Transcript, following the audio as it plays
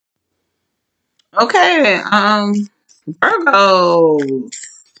Okay, Virgo.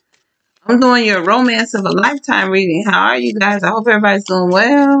 I'm doing your romance of a lifetime reading. How are you guys? I hope everybody's doing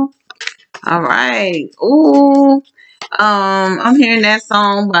well. All right. Ooh. I'm hearing that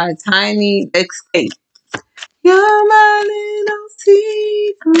song by Tiny Escape. You're my little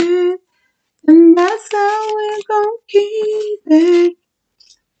secret, and that's how we're gonna keep it.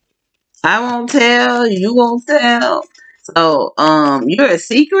 I won't tell, you won't tell. So, you're a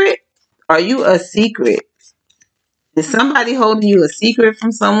secret? Are you a secret? Is somebody holding you a secret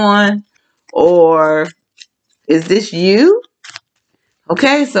from someone? Or is this you?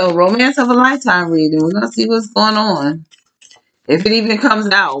 Okay, so romance of a lifetime reading. We're gonna see what's going on. If it even comes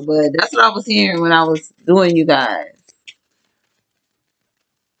out, but that's what I was hearing when I was doing you guys.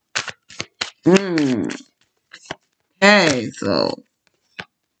 Hmm. Okay, so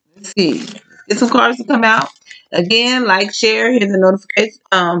let's see. Get some cards to come out. Again, like, share, hit the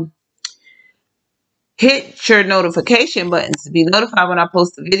notification. Hit your notification buttons to be notified when I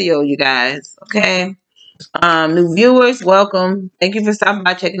post a video, you guys. Okay. New viewers, welcome. Thank you for stopping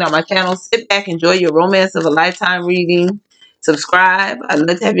by, checking out my channel. Sit back, enjoy your romance of a lifetime reading. Subscribe. I'd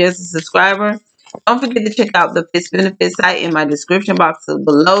love to have you as a subscriber. Don't forget to check out the Fitz Benefit site in my description box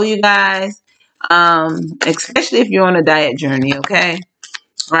below, you guys. Especially if you're on a diet journey, okay?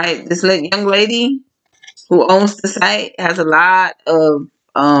 All right, this young lady who owns the site has a lot of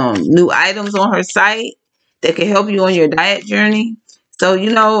new items on her site that can help you on your diet journey. So,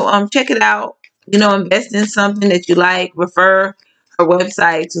 check it out. Invest in something that you like. Refer her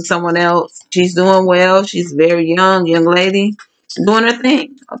website to someone else. She's doing well. She's very young lady, doing her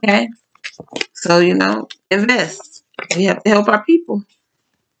thing. Okay. So, invest. We have to help our people.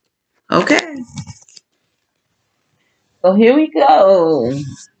 Okay. So here we go.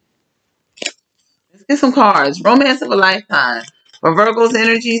 Let's get some cards. Romance of a lifetime. For Virgo's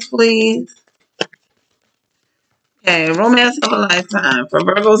energies, please. Okay, romance of a lifetime. For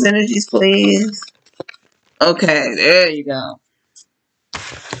Virgo's energies, please. Okay, there you go.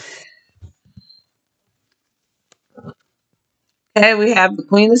 Okay, we have the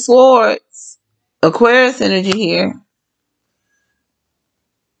Queen of Swords. Aquarius energy here.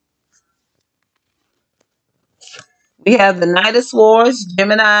 We have the Knight of Swords,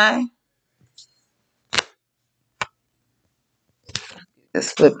 Gemini.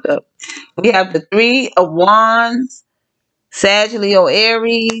 It's flipped up. We have the Three of Wands, Sag, Leo,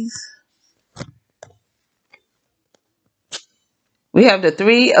 Aries. We have the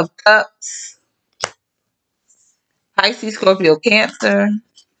Three of Cups, Pisces, Scorpio, Cancer.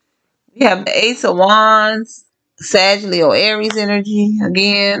 We have the Ace of Wands, Sag, Leo, Aries energy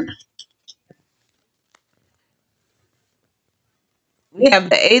again. We have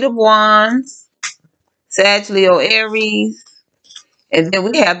the Eight of Wands, Sag, Leo, Aries. And then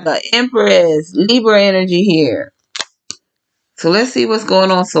we have the Empress, Libra energy here. So let's see what's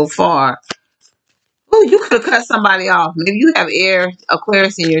going on so far. Oh, you could have cut somebody off. Maybe you have air,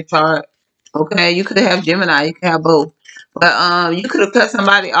 Aquarius in your chart. Okay, you could have Gemini. You could have both. But you could have cut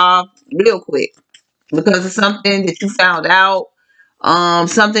somebody off real quick because of something that you found out.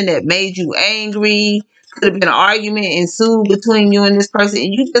 Something that made you angry. Could have been an argument ensued between you and this person,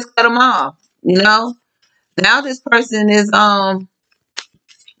 and you just cut them off. Now this person is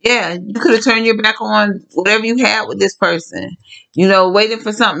yeah, you could have turned your back on whatever you had with this person, waiting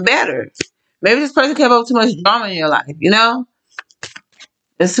for something better. Maybe this person kept up too much drama in your life.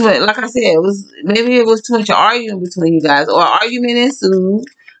 It's too much, like I said, maybe it was too much arguing between you guys, or argument ensued.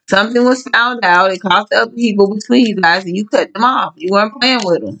 Something was found out. It caused other people between you guys, and you cut them off. You weren't playing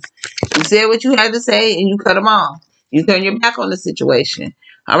with them. You said what you had to say, and you cut them off. You turned your back on the situation.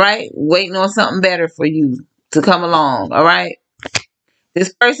 All right, waiting on something better for you to come along. All right.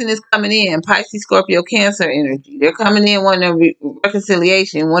 This person is coming in, Pisces, Scorpio, Cancer energy. They're coming in wanting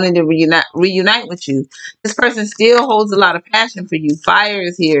reconciliation, wanting to reunite with you. This person still holds a lot of passion for you. Fire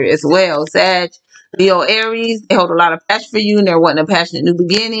is here as well. Sag, Leo, Aries, they hold a lot of passion for you, and they're wanting a passionate new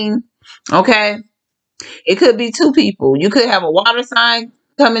beginning. Okay? It could be two people. You could have a water sign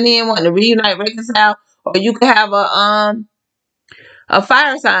coming in wanting to reunite, reconcile, or you could have a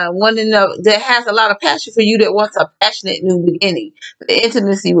fire sign, one that has a lot of passion for you, that wants a passionate new beginning. The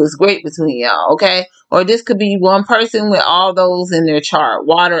intimacy was great between y'all, okay? Or this could be one person with all those in their chart,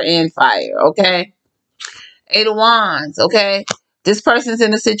 water and fire, okay? Eight of Wands, okay? This person's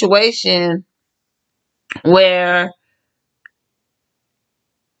in a situation where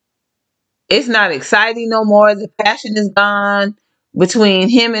it's not exciting no more. The passion is gone between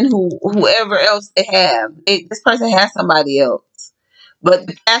him and whoever else they have. This person has somebody else, but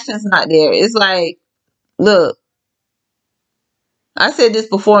the passion's not there. It's like, look, I said this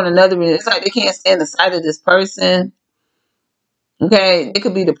before in another reading. It's like they can't stand the sight of this person. Okay, they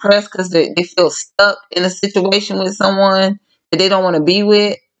could be depressed because they feel stuck in a situation with someone that they don't want to be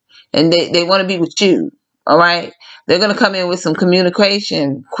with, and they want to be with you. All right, they're gonna come in with some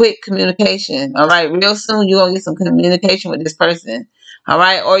communication, quick communication. All right, real soon you're gonna get some communication with this person. All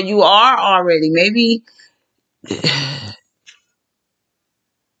right, or you are already. Maybe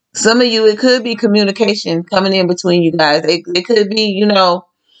some of you, it could be communication coming in between you guys. They could be,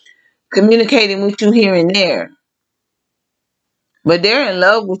 communicating with you here and there. But they're in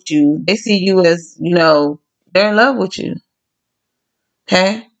love with you. They see you as, they're in love with you.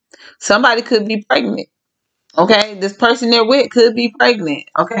 Okay? Somebody could be pregnant. Okay? This person they're with could be pregnant.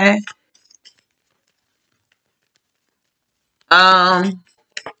 Okay? Um,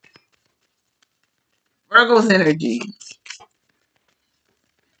 Virgo's energy.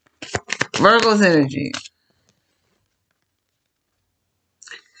 Virgo's energy.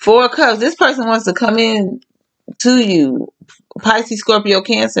 Four of Cups. This person wants to come in to you. Pisces, Scorpio,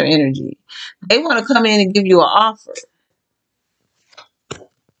 Cancer energy. They want to come in and give you an offer.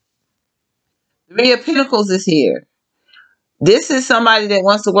 Three of Pentacles is here. This is somebody that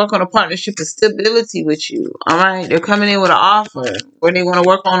wants to work on a partnership of stability with you. All right. They're coming in with an offer where they want to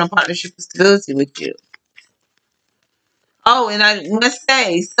work on a partnership of stability with you. Oh, and I must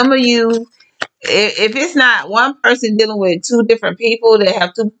say, some of you, if it's not one person dealing with two different people that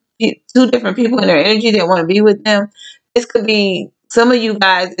have two different people in their energy that want to be with them, this could be some of you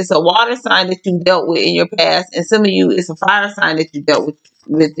guys. It's a water sign that you dealt with in your past, and some of you, it's a fire sign that you dealt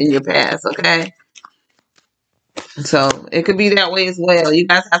with in your past. Okay. So it could be that way as well. You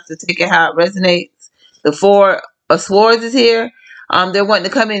guys have to take it how it resonates. The Four of Swords is here. They're wanting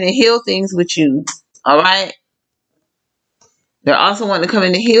to come in and heal things with you. All right. They're also wanting to come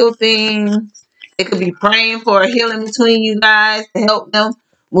in and heal things. They could be praying for a healing between you guys to help them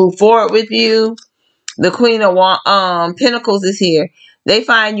move forward with you. The Queen of Pentacles is here. They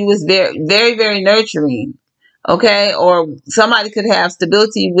find you as very, very, very nurturing. Okay. Or somebody could have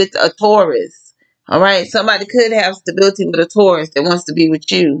stability with a Taurus. All right. Somebody could have stability with a Taurus that wants to be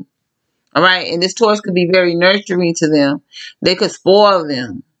with you. All right. And this Taurus could be very nurturing to them. They could spoil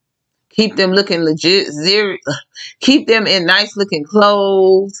them. Keep them looking legit. Keep them in nice looking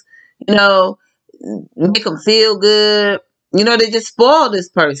clothes. You know, make them feel good. They just spoil this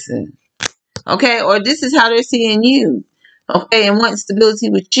person. Okay. Or this is how they're seeing you. Okay. And wanting stability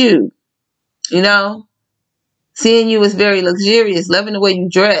with you. Seeing you as very luxurious. Loving the way you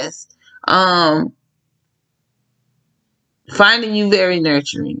dress. Finding you very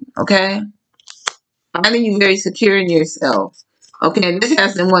nurturing, okay? Finding you very secure in yourself. Okay, this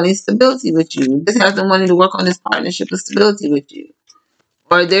has them wanting stability with you. This has them wanting to work on this partnership of stability with you.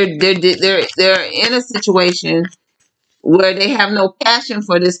 Or they're in a situation where they have no passion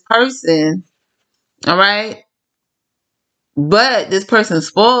for this person, all right? But this person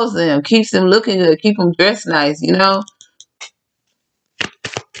spoils them, keeps them looking good, keep them dressed nice,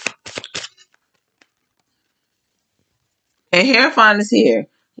 And Hierophant is here.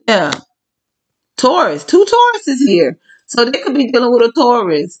 Yeah. Taurus. Two Taurus is here. So they could be dealing with a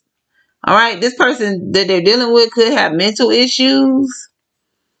Taurus. All right. This person that they're dealing with could have mental issues.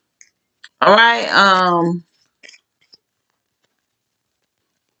 All right.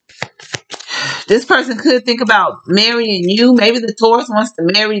 This person could think about marrying you. Maybe the Taurus wants to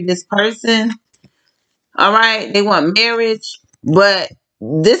marry this person. All right. They want marriage, but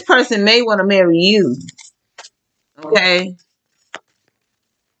this person may want to marry you. Okay.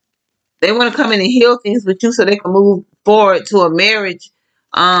 They want to come in and heal things with you so they can move forward to a marriage,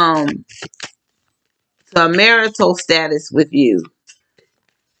 to a marital status with you.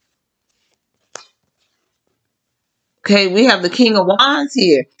 Okay, we have the King of Wands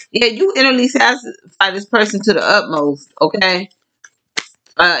here. Yeah, you innerly satisfy this person to the utmost. Okay,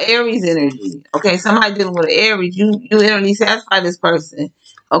 Aries energy. Okay, somebody dealing with an Aries, you innerly satisfy this person.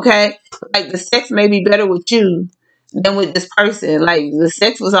 Okay, like the sex may be better with you than with this person. Like the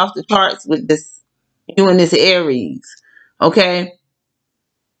sex was off the charts with this you and this Aries. Okay,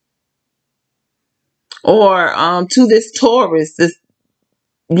 or to this Taurus, this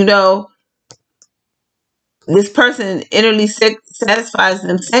you know this person innerly satisfies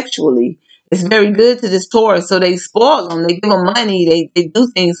them sexually. It's very good to this Taurus. So they spoil them. They give them money. They do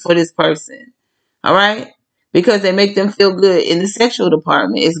things for this person. All right? Because they make them feel good in the sexual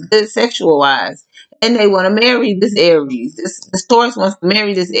department. It's good sexual wise. And they want to marry this Aries. This Taurus wants to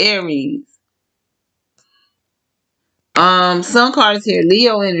marry this Aries. Sun card is here.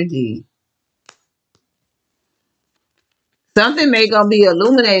 Leo energy. Something may gonna be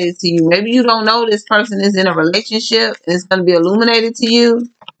illuminated to you. Maybe you don't know this person is in a relationship and it's gonna be illuminated to you.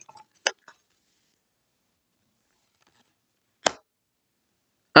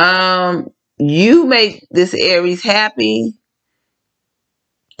 You make this Aries happy.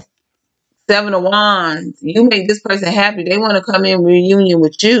 7 of Wands. You make this person happy. They want to come in reunion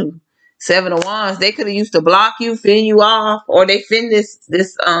with you. 7 of Wands. They could have used to block you, fin you off, or they fin this.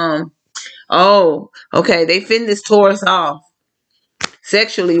 Oh, okay. They fin this Taurus off.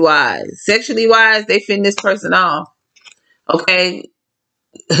 Sexually wise. Sexually wise, they fin this person off. Okay.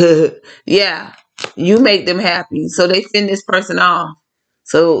 Yeah. You make them happy. So they fin this person off.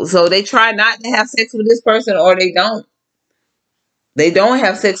 So they try not to have sex with this person, or they don't. They don't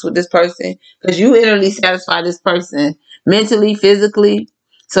have sex with this person because you innerly satisfy this person mentally, physically.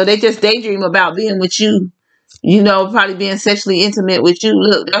 So they just daydream about being with you. You know, probably being sexually intimate with you.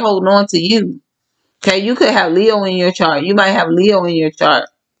 Look, they're holding on to you. Okay, you could have Leo in your chart. You might have Leo in your chart.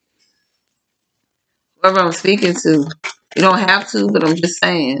 Whoever I'm speaking to. You don't have to, but I'm just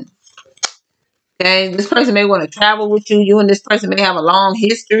saying. Okay, this person may want to travel with you. You and this person may have a long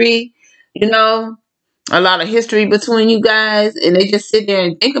history. You know, a lot of history between you guys, and they just sit there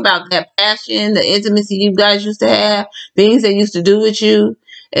and think about that passion, the intimacy you guys used to have, things they used to do with you,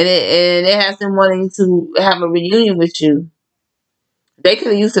 and it has them wanting to have a reunion with you. They could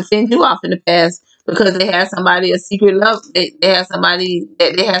have used to fend you off in the past because they had somebody, a secret love. They had somebody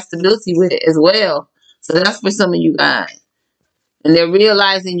that they had stability with as well. So that's for some of you guys. And they're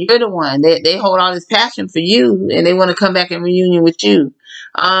realizing you're the one. They hold all this passion for you, and they want to come back in reunion with you.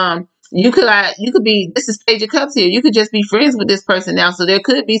 You could be. This is Page of Cups here. You could just be friends with this person now, so there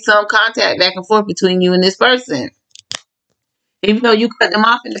could be some contact back and forth between you and this person. Even though you cut them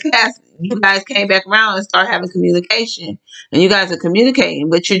off in the past, you guys came back around and start having communication, and you guys are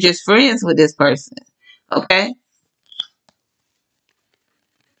communicating, but you're just friends with this person. Okay.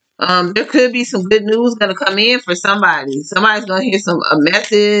 There could be some good news gonna come in for somebody. Somebody's gonna hear a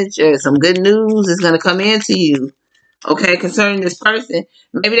message or some good news is gonna come in to you. Okay, concerning this person.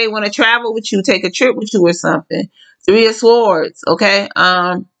 Maybe they want to travel with you, take a trip with you or something. 3 of Swords. Okay.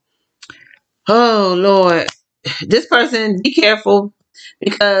 Oh Lord. This person, be careful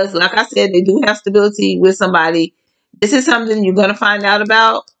because like I said, they do have stability with somebody. This is something you're gonna find out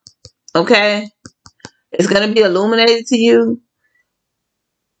about. Okay. It's gonna be illuminated to you.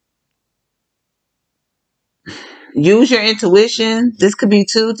 Use your intuition. This could be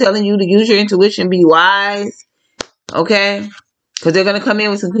two telling you to use your intuition, be wise. Okay. Because they're going to come in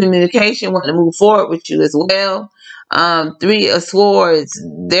with some communication, want to move forward with you as well. 3 of Swords.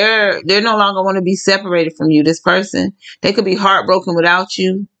 They're no longer want to be separated from you, this person. They could be heartbroken without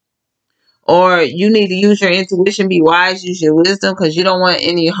you. Or you need to use your intuition, be wise, use your wisdom, because you don't want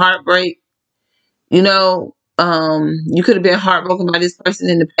any heartbreak. You know, you could have been heartbroken by this person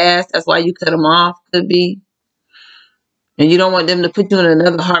in the past. That's why you cut them off, could be. And you don't want them to put you in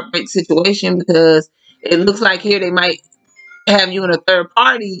another heartbreak situation because it looks like here they might have you in a third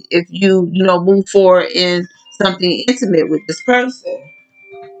party if you know, move forward in something intimate with this person.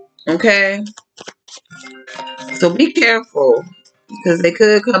 Okay? So be careful because they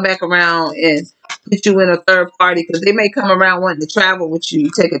could come back around and put you in a third party because they may come around wanting to travel with you,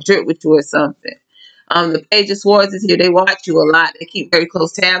 take a trip with you or something. The Page of Swords is here. They watch you a lot. They keep very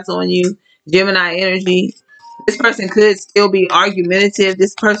close tabs on you. Gemini energy. This person could still be argumentative.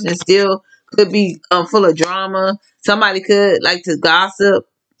 This person still could be full of drama. Somebody could like to gossip.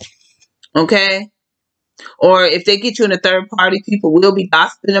 Okay? Or if they get you in a third party, people will be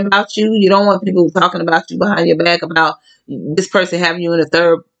gossiping about you. You don't want people talking about you behind your back about this person having you in a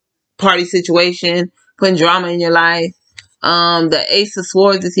third party situation, putting drama in your life. The Ace of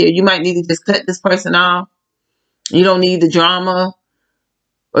Swords is here. You might need to just cut this person off. You don't need the drama.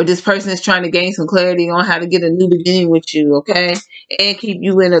 Or this person is trying to gain some clarity on how to get a new beginning with you, okay? And keep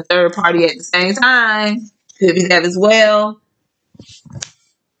you in a third party at the same time. Could be that as well.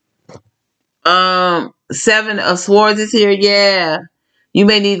 7 of Swords is here. Yeah. You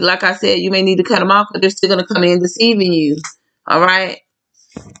may need, like I said, you may need to cut them off because they're still going to come in deceiving you. All right?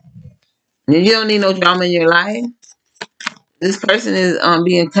 And you don't need no drama in your life. This person is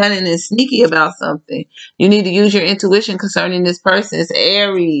being cunning and sneaky about something. You need to use your intuition concerning this person. It's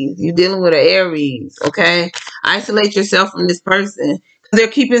Aries. You're dealing with an Aries, okay? Isolate yourself from this person because they're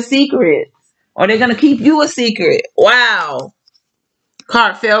keeping secrets. Or they're going to keep you a secret. Wow.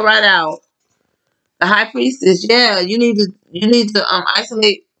 Card fell right out. The High Priestess, yeah, you need to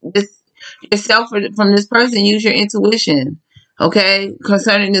isolate yourself from this person. Use your intuition, okay,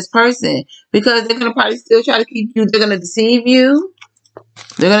 concerning this person because they're gonna probably still try to keep you. They're gonna deceive you.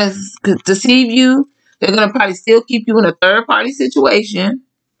 They're gonna deceive you. They're going to probably still keep you in a third party situation.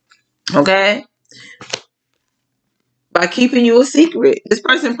 Okay? By keeping you a secret. This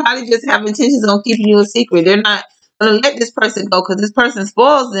person probably just have intentions on keeping you a secret. They're not going to let this person go because this person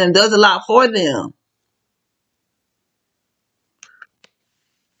spoils them, does a lot for them.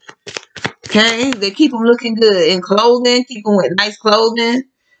 Okay? They keep them looking good in clothing, keep them with nice clothing.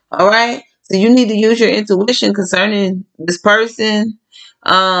 All right? So you need to use your intuition concerning this person.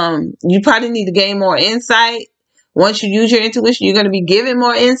 You probably need to gain more insight. Once you use your intuition, you're going to be given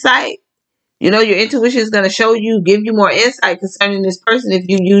more insight. You know, your intuition is going to show you, give you more insight concerning this person if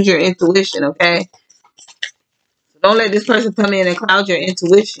you use your intuition, okay? So don't let this person come in and cloud your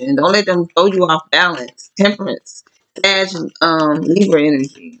intuition. Don't let them throw you off balance. Temperance, Sag, Libra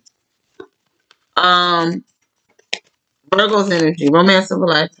energy. Virgo's energy, romance of a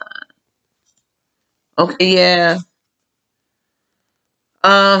lifetime. Okay, yeah.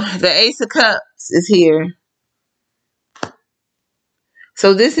 The Ace of Cups is here.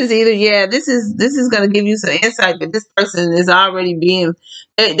 So this is either, yeah, this is gonna give you some insight, but this person is already being,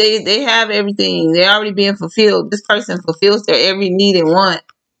 they have everything. They're already being fulfilled. This person fulfills their every need and want.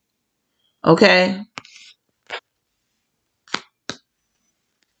 Okay.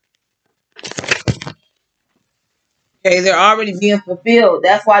 Okay, they're already being fulfilled.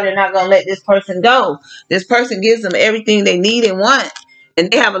 That's why they're not gonna let this person go. This person gives them everything they need and want,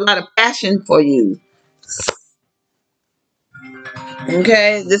 and they have a lot of passion for you.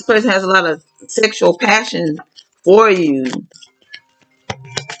 Okay, this person has a lot of sexual passion for you.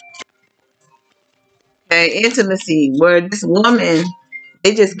 Okay, intimacy, where this woman,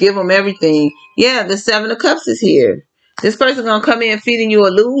 they just give them everything. Yeah, the Seven of Cups is here. This person gonna come in feeding you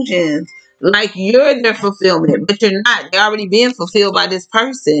illusions like you're their fulfillment, but you're not. They're already being fulfilled by this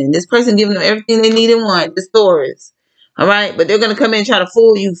person. This person giving them everything they need and want. The Taurus. All right, but they're gonna come in and try to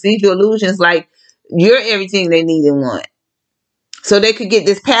fool you, feed you illusions like you're everything they need and want. So they could get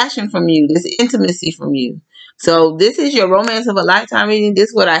this passion from you, this intimacy from you. So this is your romance of a lifetime reading. This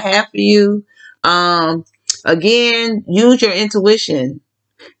is what I have for you. Again, use your intuition.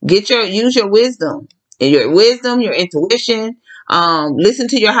 Use your wisdom. And your wisdom, your intuition. Listen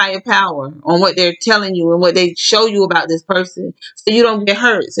to your higher power on what they're telling you and what they show you about this person. So you don't get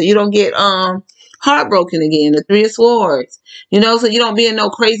hurt. So you don't get heartbroken again. The Three of Swords. You know, so you don't be in no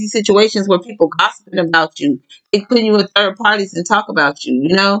crazy situations where people gossiping about you. They put you in third parties and talk about you,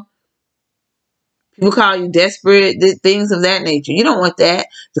 you know. People call you desperate, things of that nature. You don't want that.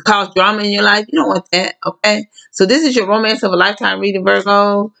 To cause drama in your life, you don't want that, okay? So this is your romance of a lifetime reading,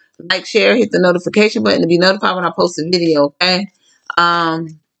 Virgo. Like, share, hit the notification button to be notified when I post a video, okay?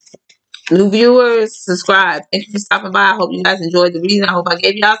 New viewers, subscribe. Thank you for stopping by. I hope you guys enjoyed the reading. I hope I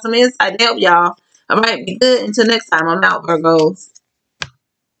gave y'all some insight to help y'all. All right, be good. Until next time, I'm out, Virgos.